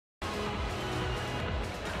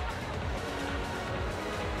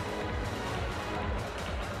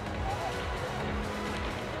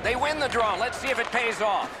They win the draw. Let's see if it pays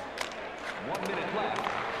off. 1 minute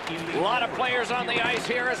left. A lot of players on the ice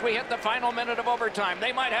here as we hit the final minute of overtime.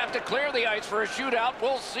 They might have to clear the ice for a shootout.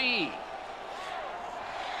 We'll see.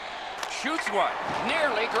 Shoots one.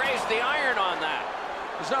 Nearly grazed the iron on that.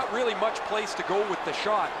 There's not really much place to go with the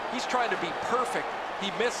shot. He's trying to be perfect.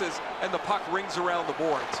 He misses, and the puck rings around the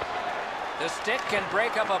boards. The stick can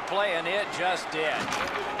break up a play, and it just did.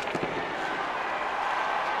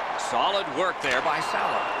 Solid work there by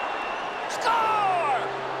Salo. Score!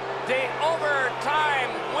 The overtime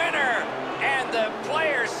winner, and the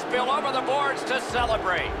players spill over the boards to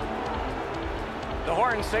celebrate. The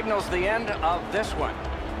horn signals the end of this one.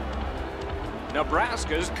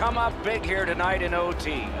 Nebraska's come up big here tonight in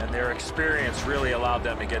OT. And their experience really allowed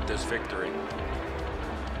them to get this victory.